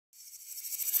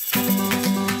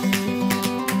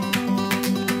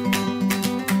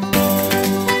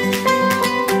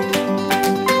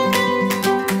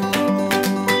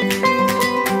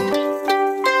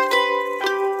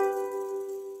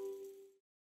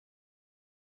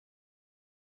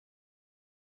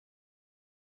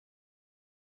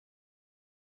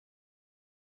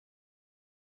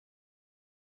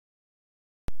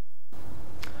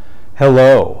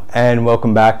Hello, and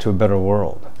welcome back to A Better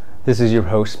World. This is your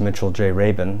host, Mitchell J.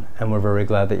 Rabin, and we're very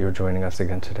glad that you're joining us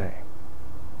again today.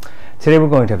 Today we're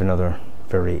going to have another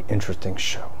very interesting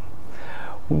show.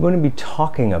 We're going to be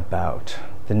talking about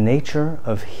the nature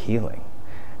of healing,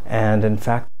 and in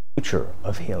fact, the future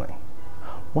of healing.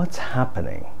 What's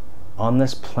happening on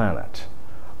this planet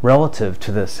relative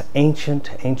to this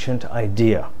ancient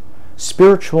idea,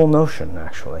 spiritual notion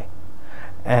actually,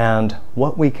 and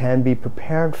what we can be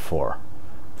prepared for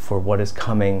what is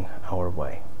coming our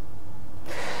way.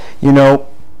 You know,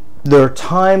 there are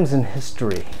times in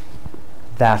history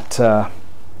that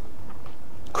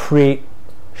create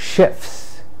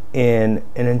shifts in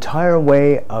an entire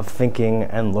way of thinking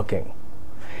and looking.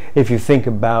 If you think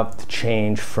about the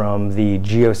change from the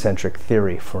geocentric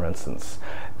theory, for instance,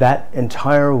 that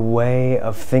entire way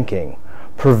of thinking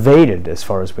pervaded, as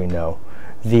far as we know,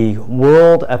 the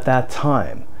world at that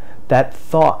time, that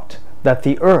thought that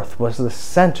the Earth was the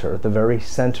center, the very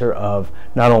center of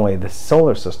not only the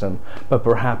solar system, but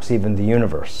perhaps even the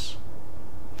universe.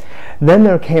 Then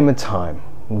there came a time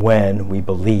when we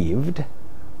believed,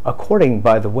 according,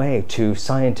 by the way, to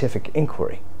scientific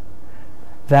inquiry,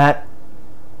 that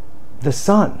the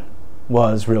sun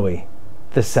was really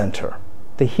the center,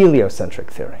 the heliocentric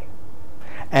theory.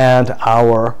 And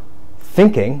our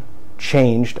thinking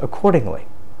changed accordingly.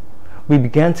 We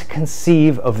began to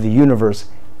conceive of the universe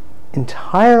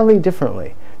entirely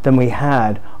differently than we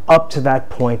had up to that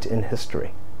point in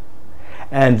history.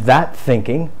 And that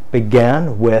thinking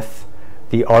began with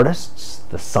the artists,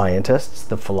 the scientists,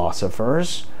 the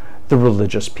philosophers, the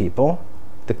religious people,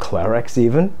 the clerics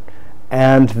even,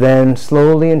 and then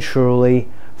slowly and surely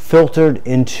filtered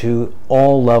into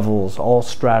all levels, all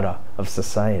strata of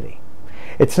society.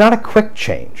 It's not a quick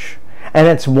change. And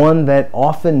it's one that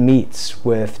often meets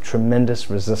with tremendous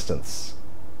resistance.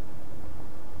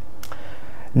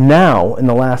 Now, in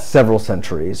the last several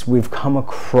centuries, we've come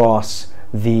across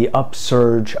the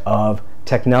upsurge of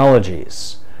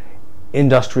technologies,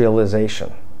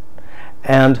 industrialization.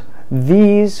 And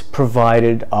these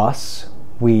provided us,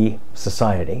 we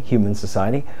society, human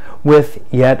society, with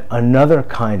yet another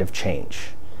kind of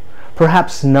change.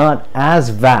 Perhaps not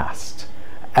as vast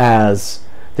as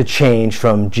the change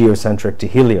from geocentric to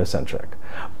heliocentric,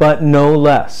 but no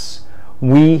less,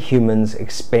 we humans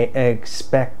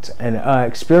expect and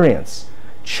experience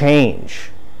change,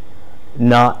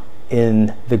 not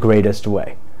in the greatest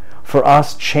way. For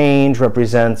us, change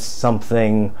represents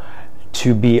something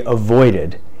to be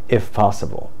avoided if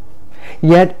possible.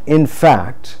 Yet, in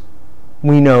fact,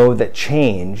 we know that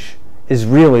change is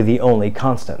really the only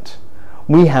constant.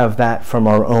 We have that from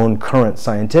our own current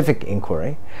scientific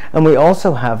inquiry, and we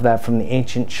also have that from the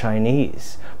ancient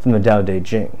Chinese, from the Tao Te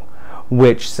Ching,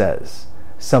 which says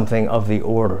something of the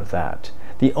order that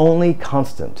the only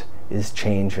constant is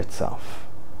change itself.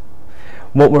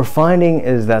 What we're finding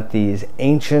is that these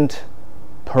ancient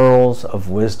pearls of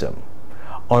wisdom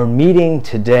are meeting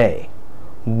today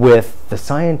with the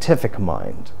scientific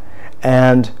mind,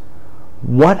 and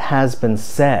what has been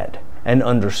said and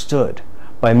understood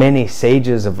by many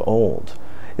sages of old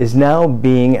is now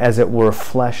being, as it were,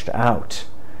 fleshed out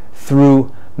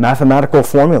through mathematical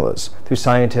formulas, through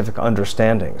scientific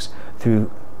understandings,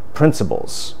 through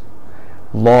principles,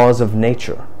 laws of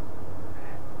nature.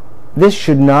 This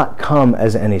should not come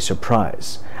as any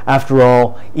surprise. After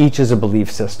all, each is a belief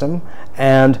system,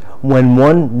 and when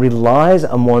one relies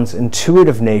on one's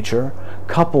intuitive nature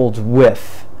coupled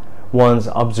with one's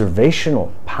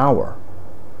observational power,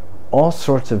 all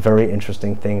sorts of very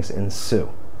interesting things ensue.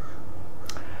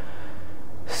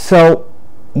 So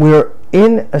we're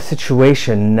in a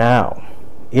situation now,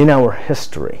 in our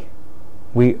history,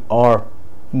 we are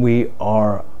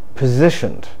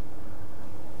positioned,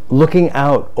 looking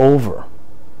out over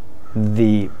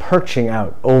perching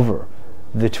out over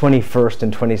the 21st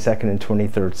and 22nd and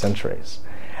 23rd centuries,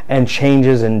 and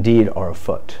changes indeed are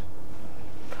afoot.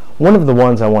 One of the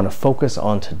ones I want to focus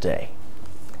on today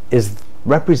is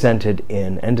represented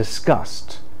in and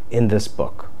discussed in this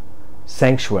book,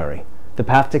 Sanctuary, The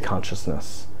Path to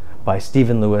Consciousness, by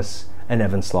Stephen Lewis and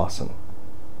Evan Slawson.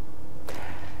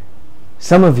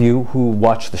 Some of you who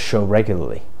watch the show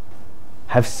regularly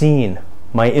have seen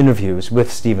my interviews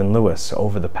with Stephen Lewis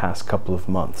over the past couple of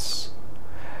months.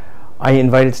 I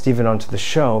invited Stephen onto the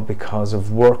show because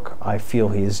of work I feel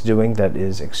he is doing that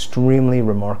is extremely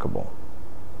remarkable.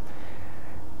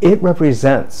 It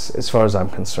represents, as far as I'm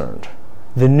concerned,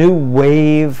 the new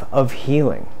wave of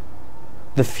healing,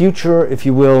 the future, if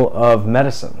you will, of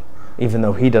medicine, even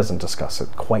though he doesn't discuss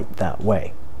it quite that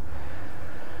way.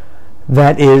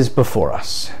 that is before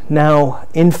us. Now,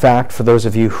 in fact, for those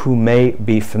of you who may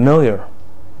be familiar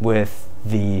with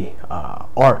the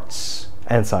arts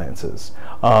and sciences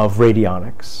of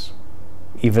radionics,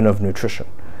 even of nutrition,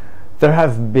 there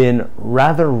have been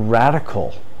rather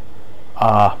radical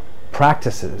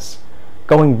practices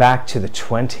going back to the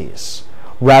 20s.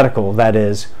 Radical, that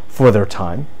is, for their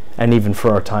time, and even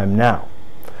for our time now,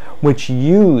 which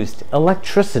used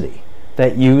electricity,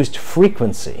 that used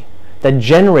frequency, that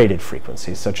generated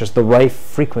frequencies, such as the Rife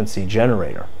frequency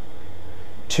generator,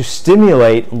 to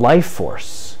stimulate life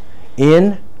force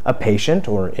in a patient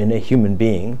or in a human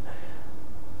being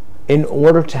in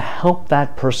order to help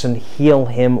that person heal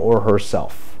him or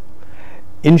herself.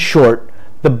 In short,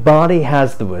 the body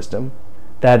has the wisdom,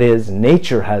 that is,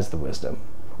 nature has the wisdom,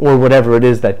 or whatever it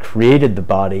is that created the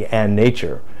body and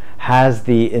nature has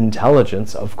the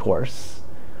intelligence, of course,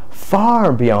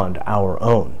 far beyond our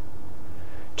own,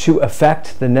 to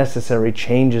effect the necessary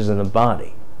changes in the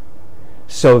body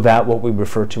so that what we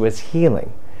refer to as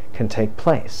healing can take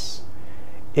place.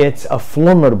 It's a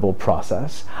formidable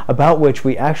process about which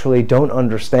we actually don't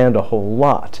understand a whole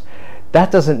lot.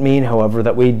 That doesn't mean, however,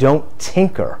 that we don't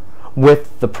tinker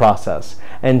with the process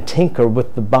and tinker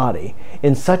with the body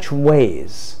in such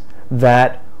ways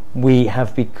that we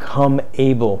have become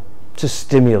able to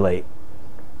stimulate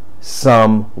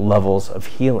some levels of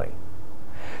healing.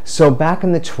 So back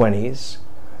in the 20s,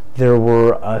 there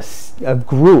were a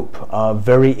group of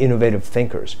very innovative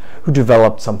thinkers who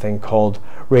developed something called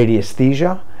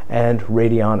radiesthesia and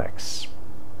radionics.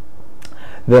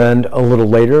 Then a little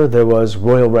later, there was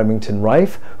Royal Remington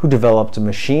Rife, who developed a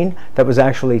machine that was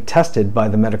actually tested by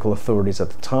the medical authorities at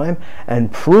the time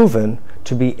and proven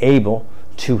to be able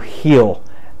to heal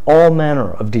all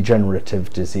manner of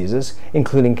degenerative diseases,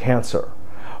 including cancer,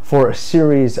 for a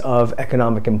series of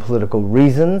economic and political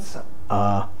reasons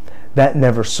that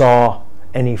never saw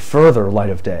any further light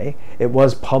of day. It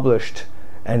was published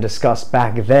and discussed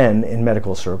back then in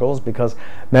medical circles because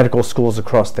medical schools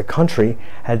across the country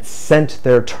had sent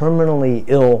their terminally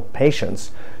ill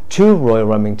patients to Royal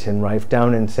Remington Rife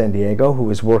down in San Diego, who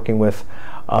was working with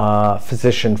a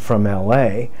physician from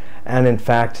LA, and in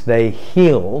fact they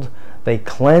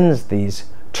cleansed these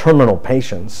terminal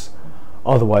patients,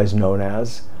 otherwise known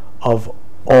as, of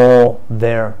all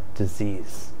their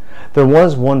disease. There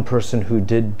was one person who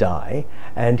did die,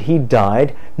 and he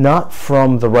died not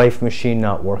from the Rife machine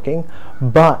not working,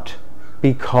 but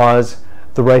because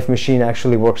the Rife machine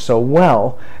actually worked so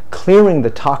well, clearing the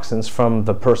toxins from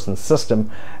the person's system,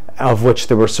 of which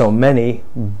there were so many,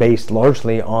 based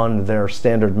largely on their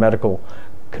standard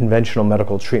conventional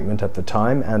medical treatment at the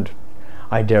time, and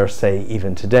I dare say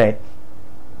even today,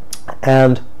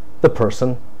 and the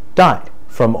person died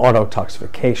from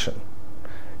autotoxification,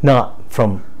 not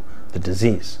from the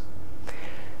disease.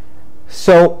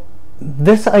 So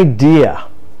this idea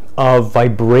of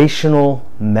vibrational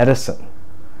medicine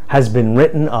has been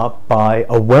written up by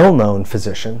a well-known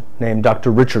physician named Dr.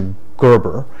 Richard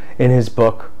Gerber in his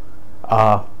book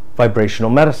Vibrational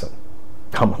Medicine,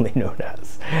 commonly known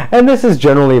as. And this is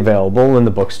generally available in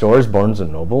the bookstores, Barnes &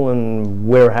 Noble, and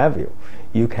where have you.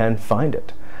 You can find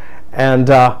it. And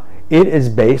it is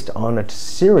based on a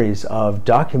series of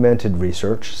documented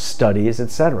research, studies,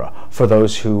 etc., for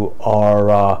those who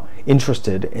are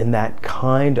interested in that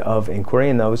kind of inquiry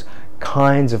and those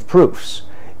kinds of proofs.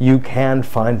 You can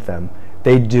find them.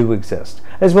 They do exist,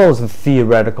 as well as the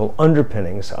theoretical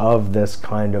underpinnings of this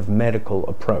kind of medical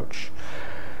approach.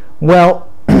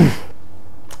 Well,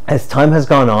 as time has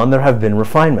gone on, there have been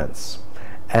refinements,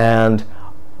 and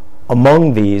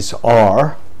among these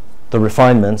are the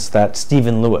refinements that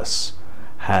Stephen Lewis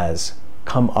has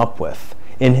come up with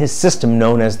in his system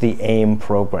known as the AIM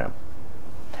program.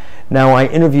 Now, I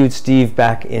interviewed Steve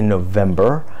back in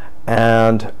November,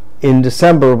 and in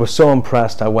December was so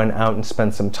impressed I went out and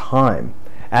spent some time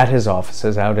at his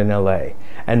offices out in LA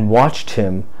and watched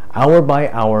him hour by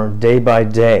hour, day by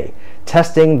day,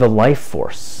 testing the life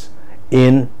force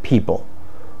in people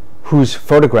whose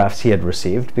photographs he had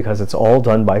received, because it's all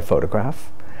done by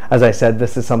photograph. As I said,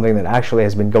 this is something that actually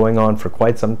has been going on for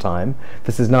quite some time.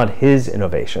 This is not his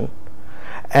innovation.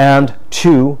 And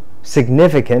to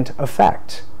significant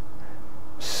effect.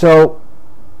 So,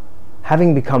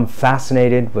 having become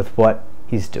fascinated with what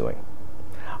he's doing,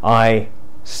 I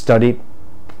studied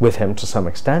with him to some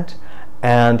extent,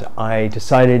 and I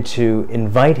decided to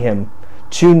invite him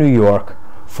to New York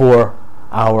for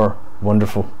our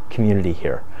wonderful community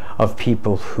here of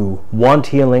people who want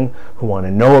healing, who want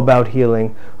to know about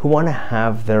healing, who want to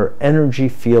have their energy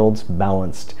fields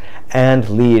balanced and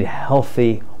lead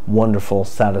healthy, wonderful,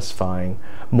 satisfying,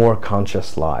 more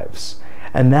conscious lives.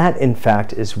 And that, in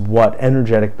fact, is what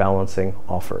energetic balancing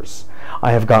offers.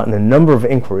 I have gotten a number of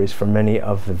inquiries from many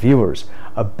of the viewers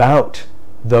about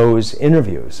those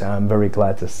interviews. I'm very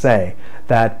glad to say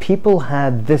that people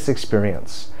had this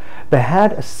experience. They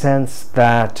had a sense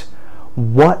that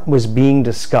what was being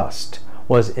discussed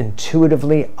was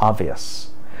intuitively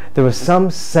obvious. There was some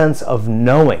sense of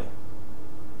knowing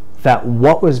that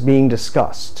what was being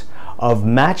discussed, of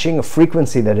matching a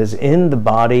frequency that is in the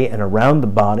body and around the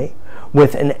body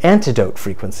with an antidote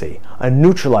frequency, a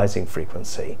neutralizing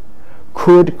frequency,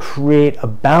 could create a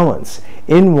balance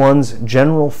in one's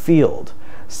general field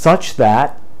such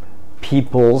that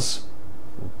people's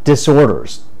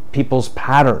disorders, people's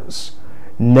patterns,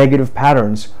 negative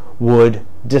patterns would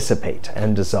dissipate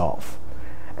and dissolve.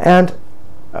 And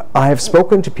I have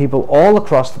spoken to people all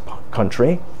across the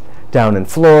country, down in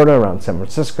Florida, around San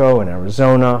Francisco and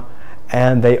Arizona,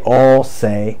 and they all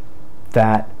say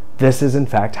that this is in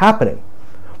fact happening.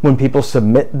 When people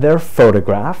submit their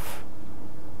photograph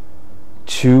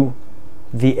to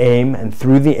the AIM and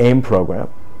through the AIM program,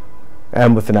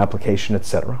 and with an application,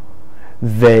 etc.,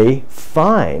 they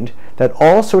find that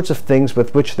all sorts of things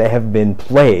with which they have been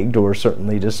plagued or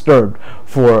certainly disturbed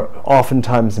for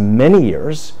oftentimes many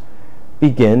years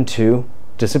begin to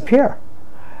disappear.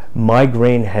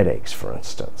 Migraine headaches, for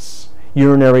instance,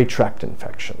 urinary tract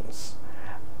infections,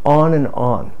 on and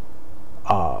on,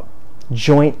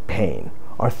 joint pain,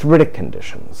 arthritic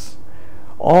conditions,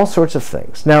 all sorts of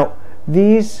things. Now,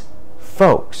 these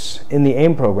folks in the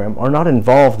AIM program are not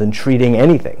involved in treating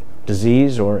anything,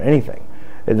 disease or anything.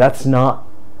 That's not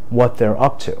what they're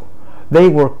up to. They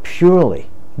work purely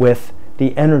with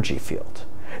the energy field.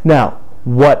 Now,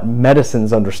 what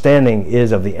medicine's understanding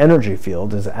is of the energy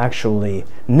field is actually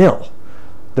nil.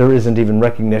 There isn't even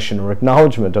recognition or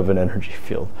acknowledgement of an energy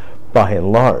field by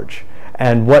and large.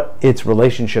 And what its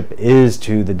relationship is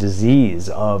to the disease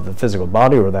of the physical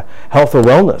body, or the health or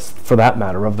wellness, for that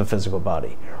matter, of the physical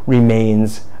body,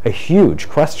 remains a huge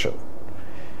question.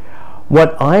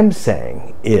 What I'm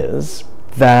saying is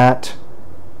that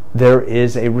there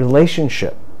is a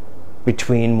relationship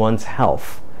between one's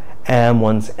health and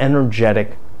one's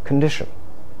energetic condition.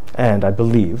 And I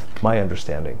believe, my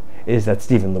understanding, is that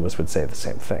Stephen Lewis would say the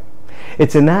same thing.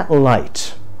 It's in that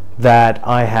light that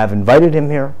I have invited him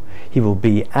here. He will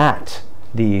be at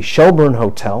the Shelburne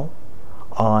Hotel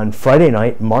on Friday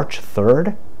night, March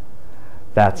 3rd.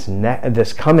 That's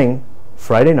this coming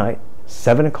Friday night,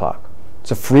 7 o'clock.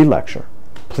 It's a free lecture.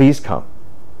 Please come.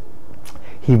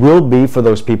 He will be, for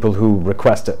those people who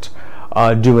request it,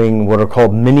 doing what are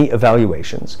called mini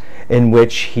evaluations, in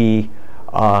which he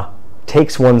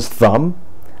takes one's thumb,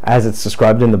 as it's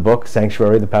described in the book,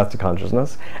 Sanctuary, The Path to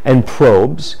Consciousness, and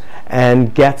probes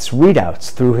and gets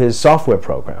readouts through his software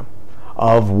program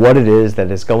of what it is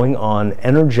that is going on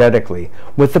energetically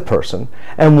with the person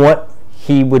and what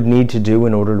he would need to do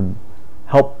in order to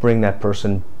help bring that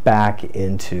person back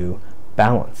into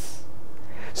balance.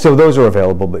 So those are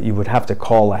available, but you would have to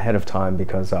call ahead of time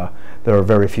because there are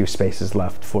very few spaces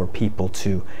left for people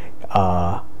to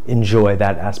enjoy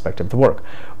that aspect of the work.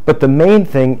 But the main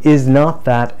thing is not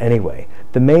that anyway.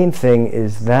 The main thing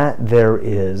is that there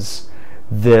is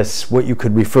this, what you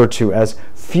could refer to as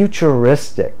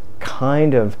futuristic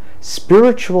kind of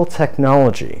spiritual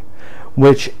technology,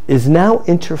 which is now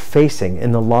interfacing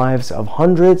in the lives of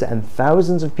hundreds and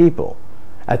thousands of people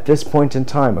at this point in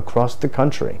time across the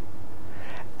country.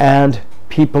 And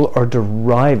people are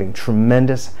deriving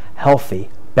tremendous healthy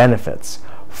benefits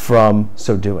from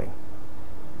so doing.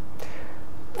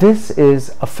 This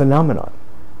is a phenomenon.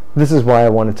 This is why I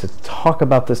wanted to talk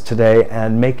about this today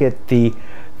and make it the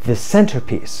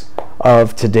centerpiece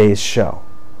of today's show.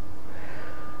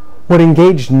 What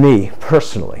engaged me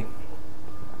personally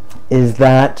is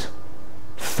that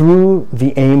through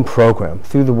the AIM program,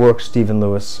 through the work Stephen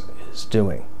Lewis is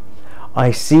doing,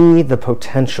 I see the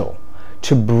potential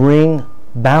to bring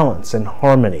balance and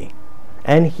harmony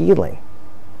and healing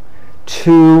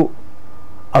to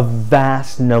a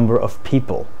vast number of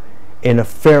people in a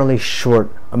fairly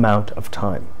short amount of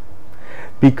time.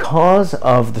 Because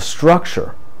of the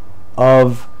structure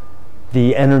of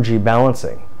the energy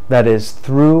balancing, that is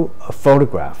through a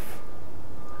photograph,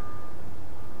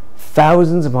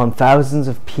 thousands upon thousands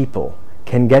of people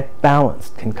can get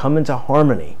balanced, can come into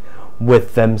harmony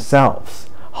with themselves,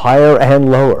 higher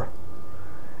and lower.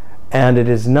 And it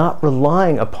is not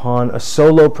relying upon a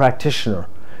solo practitioner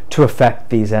to affect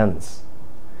these ends.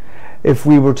 If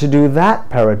we were to do that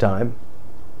paradigm,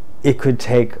 it could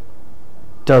take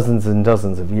dozens and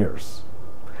dozens of years.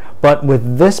 But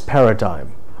with this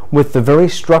paradigm, with the very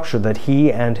structure that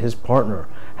he and his partner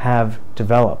have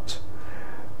developed,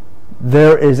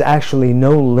 there is actually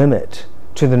no limit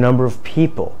to the number of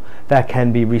people that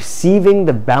can be receiving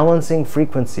the balancing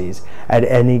frequencies at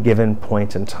any given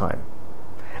point in time.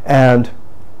 And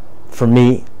for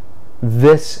me,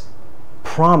 this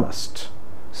promised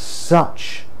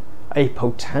such a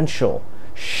potential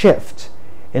shift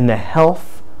in the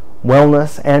health,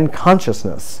 wellness, and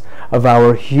consciousness of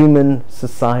our human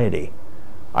society.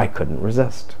 I couldn't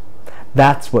resist.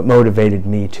 That's what motivated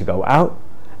me to go out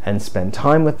and spend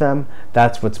time with them.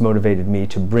 That's what's motivated me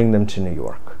to bring them to New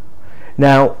York.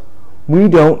 Now, we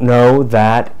don't know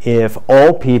that if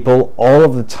all people all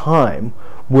of the time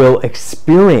will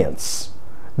experience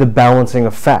the balancing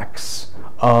effects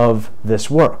of this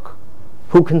work.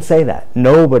 Who can say that?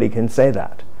 Nobody can say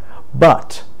that.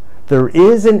 But there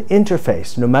is an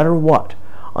interface, no matter what,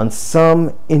 on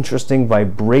some interesting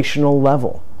vibrational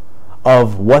level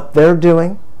of what they're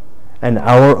doing and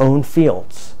our own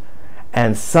fields.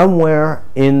 And somewhere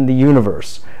in the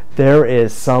universe, there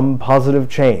is some positive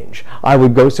change. I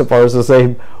would go so far as to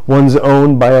say one's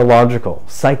own biological,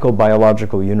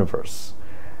 psychobiological universe,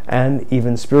 and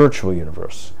even spiritual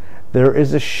universe. There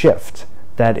is a shift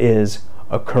that is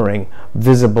occurring,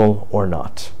 visible or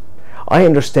not. I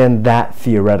understand that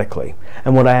theoretically.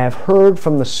 And what I have heard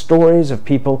from the stories of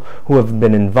people who have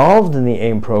been involved in the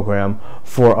AIM program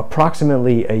for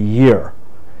approximately a year,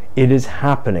 it is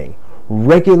happening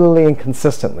regularly and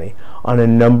consistently on a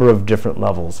number of different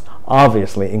levels,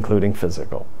 obviously including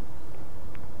physical.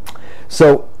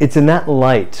 So it's in that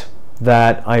light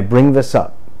that I bring this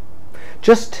up.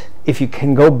 Just if you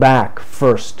can go back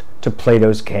first to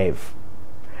Plato's cave.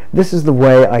 This is the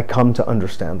way I come to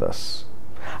understand this.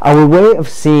 Our way of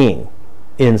seeing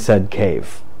in said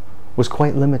cave was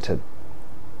quite limited.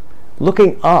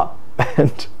 Looking up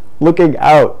and looking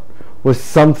out was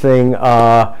something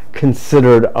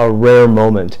considered a rare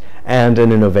moment and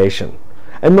an innovation.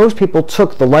 And most people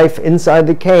took the life inside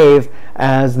the cave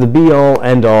as the be-all,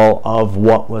 end-all of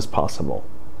what was possible.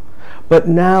 But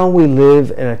now we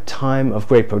live in a time of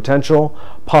great potential,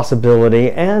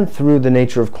 possibility, and through the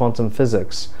nature of quantum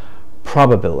physics,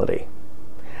 probability.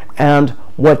 And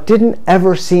what didn't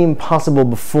ever seem possible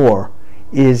before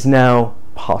is now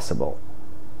possible.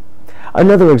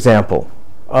 Another example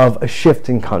of a shift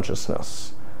in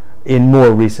consciousness in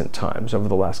more recent times, over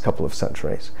the last couple of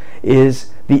centuries,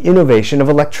 is the innovation of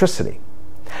electricity.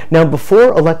 Now,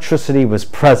 before electricity was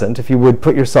present, if you would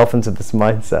put yourself into this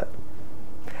mindset,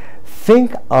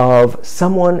 think of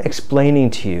someone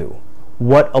explaining to you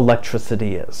what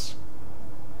electricity is.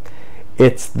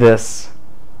 It's this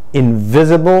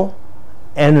invisible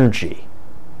energy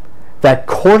that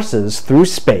courses through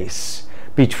space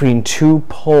between two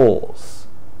poles,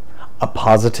 a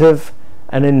positive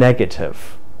and a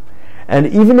negative. And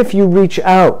even if you reach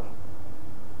out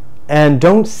and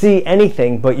don't see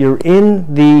anything, but you're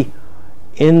in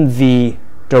the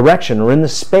direction or in the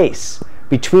space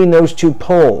between those two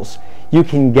poles, you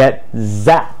can get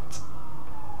zapped.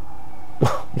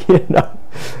 You know,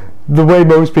 the way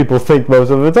most people think most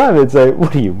of the time, they'd say,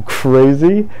 "What are you,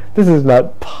 crazy? This is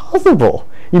not possible.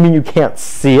 You mean you can't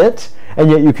see it,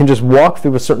 and yet you can just walk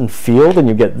through a certain field and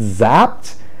you get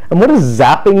zapped? And what does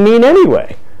zapping mean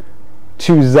anyway?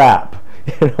 To zap.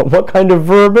 You know, what kind of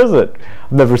verb is it?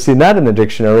 I've never seen that in the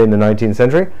dictionary in the 19th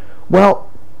century. Well,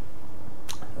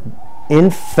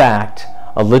 in fact,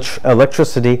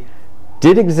 electricity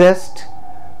did exist,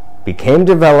 became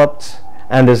developed,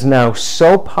 and is now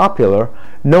so popular,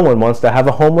 no one wants to have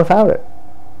a home without it.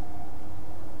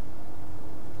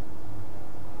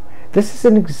 This is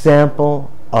an example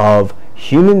of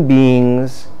human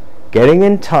beings getting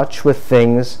in touch with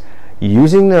things,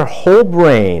 using their whole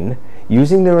brain,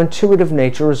 using their intuitive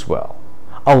nature as well,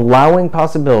 allowing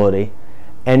possibility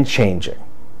and changing.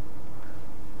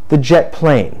 The jet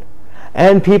plane,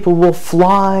 and people will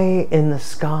fly in the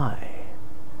sky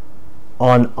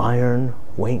on iron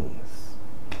wings.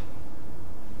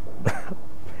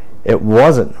 It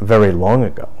wasn't very long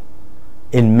ago,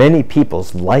 in many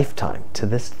people's lifetime to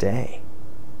this day,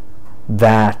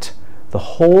 that the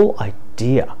whole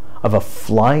idea of a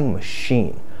flying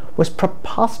machine was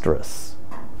preposterous.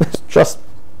 It's just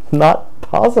not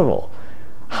possible.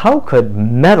 How could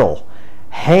metal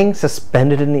hang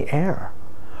suspended in the air?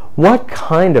 What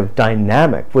kind of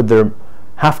dynamic would there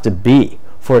have to be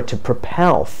for it to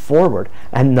propel forward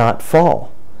and not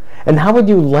fall? And how would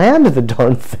you land the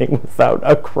darn thing without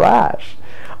a crash?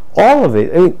 All of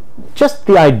it, I mean, just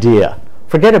the idea.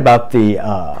 Forget about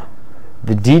the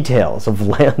details of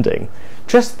landing.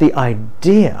 Just the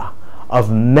idea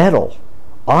of metal,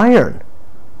 iron,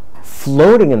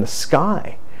 floating in the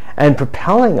sky and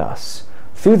propelling us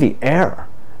through the air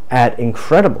at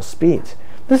incredible speeds.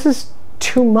 This is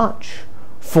too much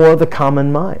for the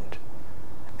common mind.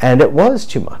 And it was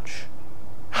too much.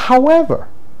 However,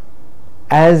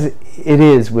 as it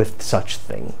is with such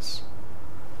things,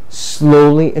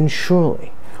 slowly and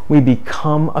surely we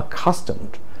become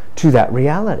accustomed to that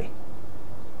reality.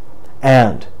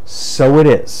 And so it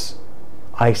is,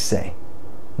 I say,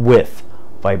 with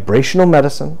vibrational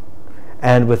medicine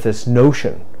and with this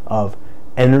notion of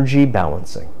energy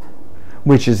balancing,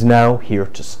 which is now here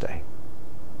to stay.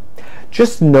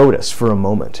 Just notice for a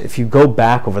moment, if you go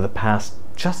back over the past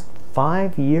just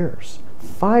 5 years,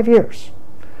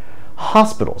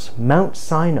 hospitals, Mount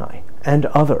Sinai and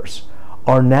others,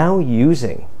 are now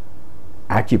using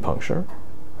acupuncture,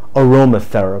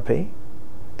 aromatherapy.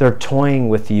 They're toying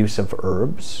with the use of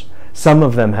herbs. Some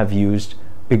of them have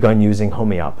begun using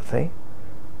homeopathy.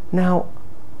 Now,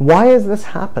 why is this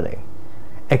happening?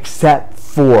 Except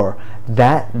for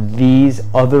that these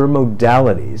other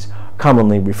modalities,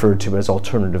 commonly referred to as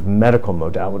alternative medical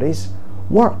modalities,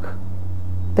 work.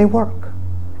 They work.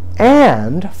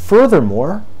 And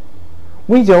furthermore,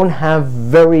 we don't have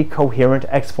very coherent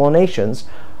explanations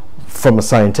from a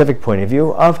scientific point of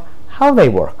view of how they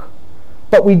work.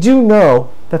 But we do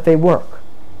know that they work.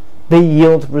 They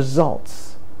yield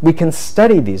results. We can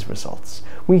study these results.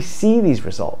 We see these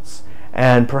results.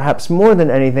 And perhaps more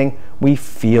than anything, we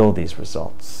feel these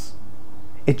results.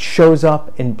 It shows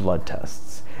up in blood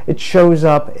tests. It shows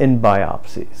up in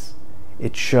biopsies.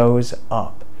 It shows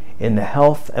up in the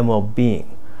health and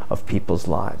well-being of people's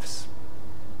lives.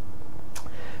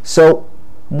 So,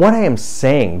 what I am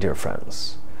saying, dear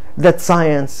friends, that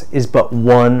science is but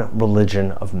one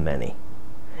religion of many.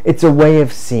 It's a way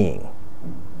of seeing.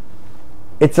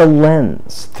 It's a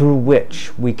lens through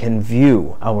which we can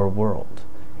view our world.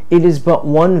 It is but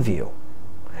one view.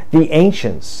 The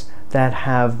ancients that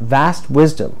have vast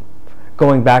wisdom,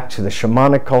 going back to the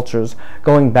shamanic cultures,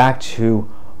 going back to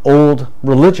old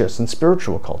religious and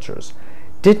spiritual cultures,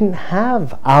 didn't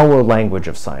have our language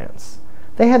of science.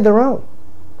 They had their own.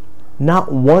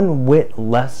 Not one whit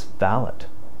less valid.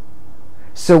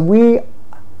 So we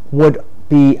would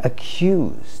be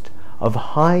accused of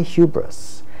high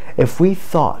hubris if we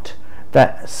thought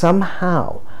that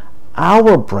somehow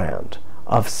our brand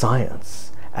of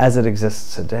science as it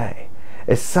exists today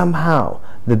is somehow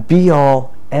the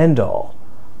be-all, end-all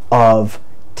of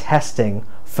testing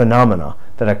phenomena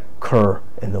that occur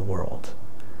in the world.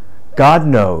 God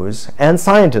knows, and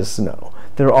scientists know,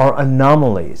 there are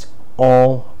anomalies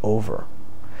all over.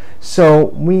 So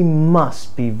we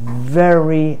must be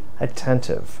very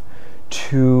attentive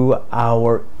to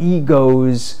our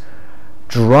ego's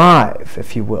drive,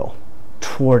 if you will,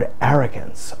 toward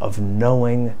arrogance of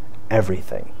knowing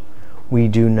everything. We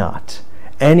do not.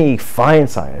 Any fine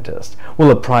scientist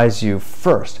will apprise you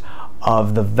first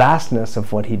of the vastness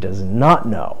of what he does not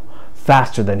know,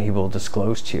 faster than he will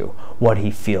disclose to you what he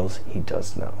feels he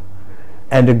does know.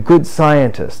 And a good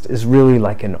scientist is really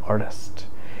like an artist.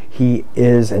 He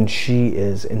is and she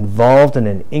is involved in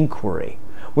an inquiry,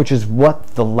 which is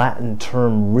what the Latin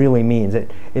term really means. It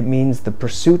means the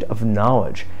pursuit of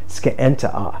knowledge,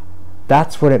 scientia.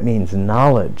 That's what it means,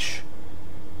 knowledge.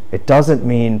 It doesn't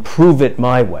mean prove it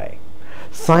my way.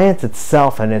 Science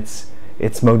itself and its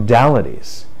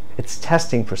modalities, its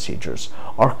testing procedures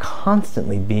are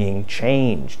constantly being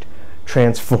changed,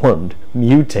 transformed,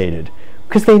 mutated,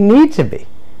 because they need to be,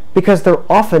 because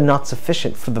they're often not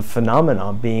sufficient for the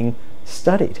phenomenon being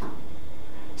studied.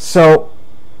 So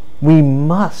we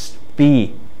must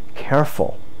be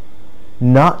careful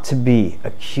not to be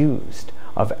accused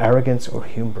of arrogance or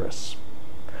hubris.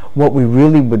 What we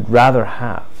really would rather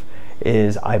have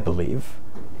is, I believe,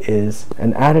 is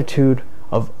an attitude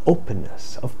of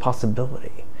openness, of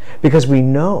possibility. Because we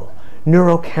know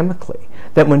neurochemically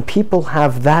that when people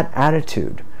have that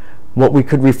attitude, what we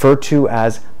could refer to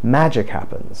as magic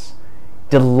happens.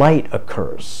 Delight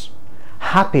occurs.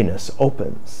 Happiness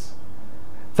opens.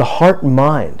 The heart and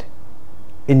mind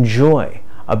enjoy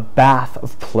a bath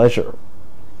of pleasure.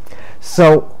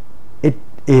 So it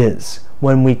is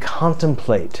when we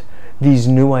contemplate these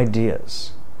new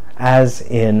ideas, as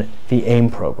in the AIM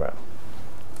program,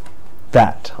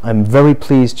 that I'm very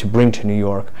pleased to bring to New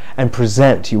York and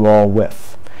present you all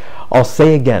with. I'll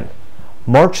say again,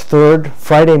 March 3rd,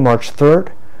 Friday, March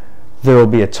 3rd, there will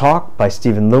be a talk by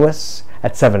Stephen Lewis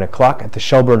at 7 o'clock at the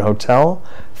Shelburne Hotel,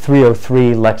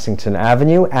 303 Lexington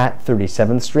Avenue at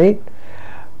 37th Street.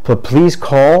 But please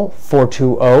call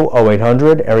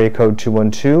 420-0800, area code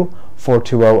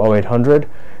 212-420-0800,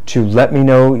 to let me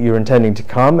know you're intending to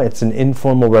come. It's an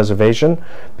informal reservation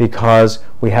because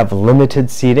we have limited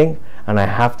seating and I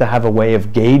have to have a way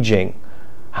of gauging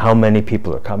how many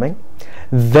people are coming.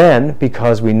 Then,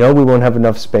 because we know we won't have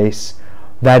enough space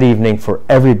that evening for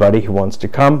everybody who wants to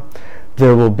come,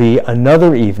 there will be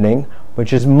another evening,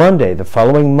 which is Monday, the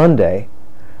following Monday,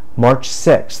 March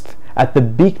 6th, at the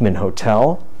Beekman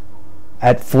Hotel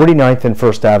at 49th and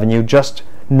 1st Avenue, just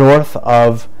north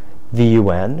of the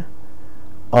UN,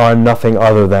 on nothing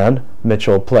other than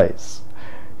Mitchell Place.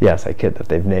 Yes, I kid that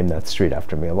they've named that street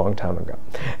after me a long time ago.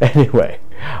 Anyway,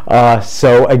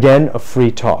 so again, a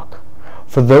free talk.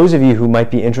 For those of you who might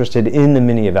be interested in the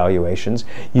mini evaluations,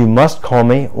 you must call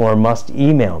me or must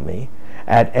email me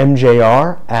at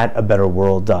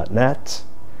mjr@abetterworld.net,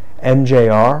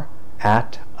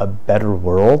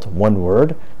 mjr@abetterworld, one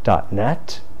word,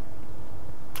 .net,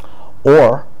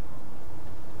 or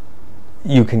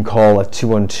you can call at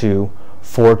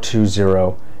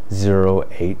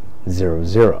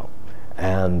 212-420-0800,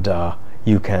 and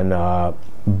you can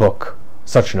book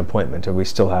such an appointment, and we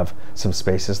still have some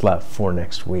spaces left for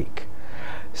next week.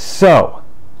 So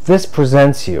this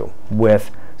presents you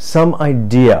with some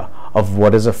idea of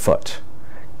what is afoot.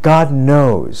 God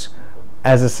knows,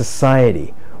 as a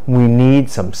society, we need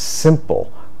some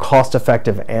simple,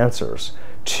 cost-effective answers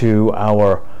to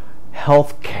our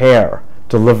health care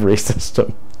delivery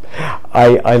system.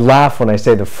 I laugh when I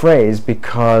say the phrase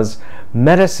because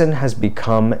medicine has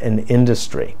become an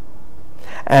industry.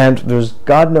 And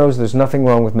God knows there's nothing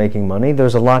wrong with making money.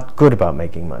 There's a lot good about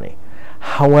making money.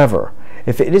 However,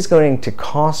 if it is going to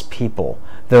cost people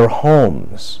their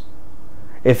homes,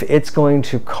 if it's going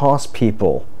to cost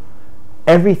people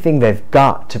everything they've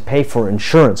got to pay for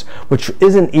insurance, which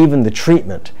isn't even the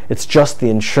treatment, it's just the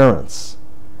insurance,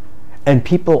 and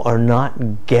people are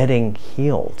not getting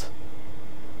healed,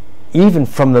 even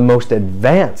from the most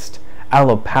advanced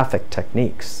allopathic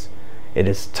techniques, it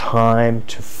is time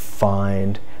to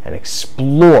find and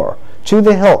explore to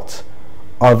the hilt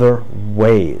other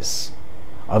ways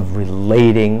of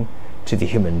relating to the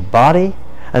human body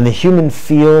and the human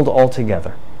field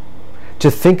altogether.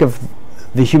 To think of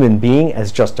the human being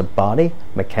as just a body,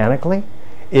 mechanically,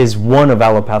 is one of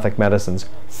allopathic medicine's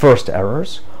first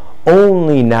errors.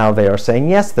 Only now they are saying,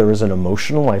 yes, there is an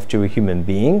emotional life to a human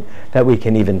being that we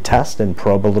can even test and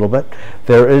probe a little bit.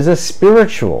 There is a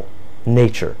spiritual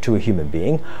nature to a human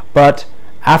being, but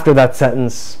after that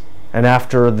sentence, and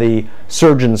after the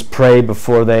surgeons pray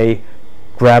before they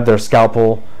grab their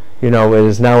scalpel, it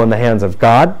is now in the hands of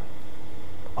God.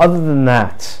 Other than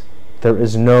that, there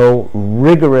is no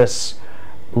rigorous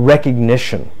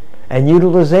recognition and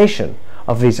utilization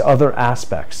of these other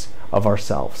aspects of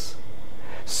ourselves.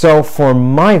 So for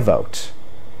my vote,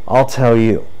 I'll tell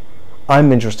you,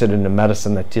 I'm interested in a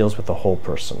medicine that deals with the whole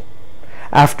person.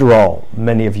 After all,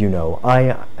 many of you know,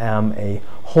 I am a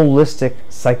holistic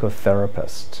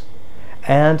psychotherapist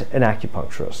and an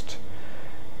acupuncturist.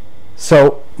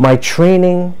 So my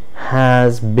training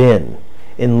has been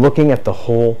in looking at the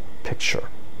whole picture,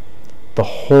 the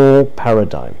whole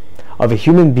paradigm of a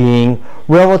human being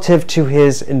relative to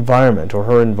his environment or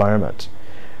her environment.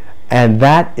 And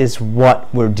that is what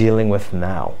we're dealing with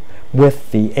now,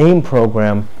 with the AIM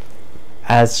program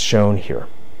as shown here.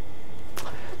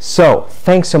 So,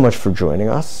 thanks so much for joining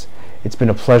us. It's been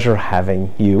a pleasure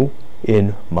having you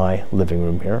in my living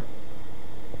room here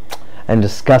and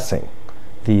discussing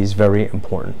these very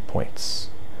important points.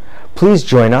 Please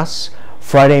join us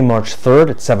Friday, March 3rd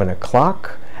at 7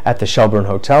 o'clock at the Shelburne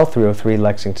Hotel, 303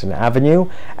 Lexington Avenue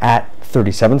at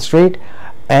 37th Street,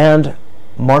 and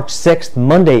March 6th,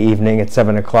 Monday evening at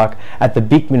 7 o'clock at the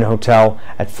Beekman Hotel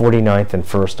at 49th and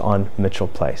 1st on Mitchell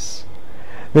Place.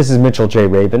 This is Mitchell J.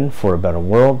 Rabin for A Better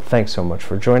World. Thanks so much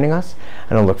for joining us,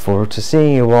 and I look forward to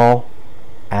seeing you all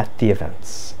at the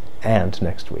events and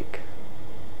next week.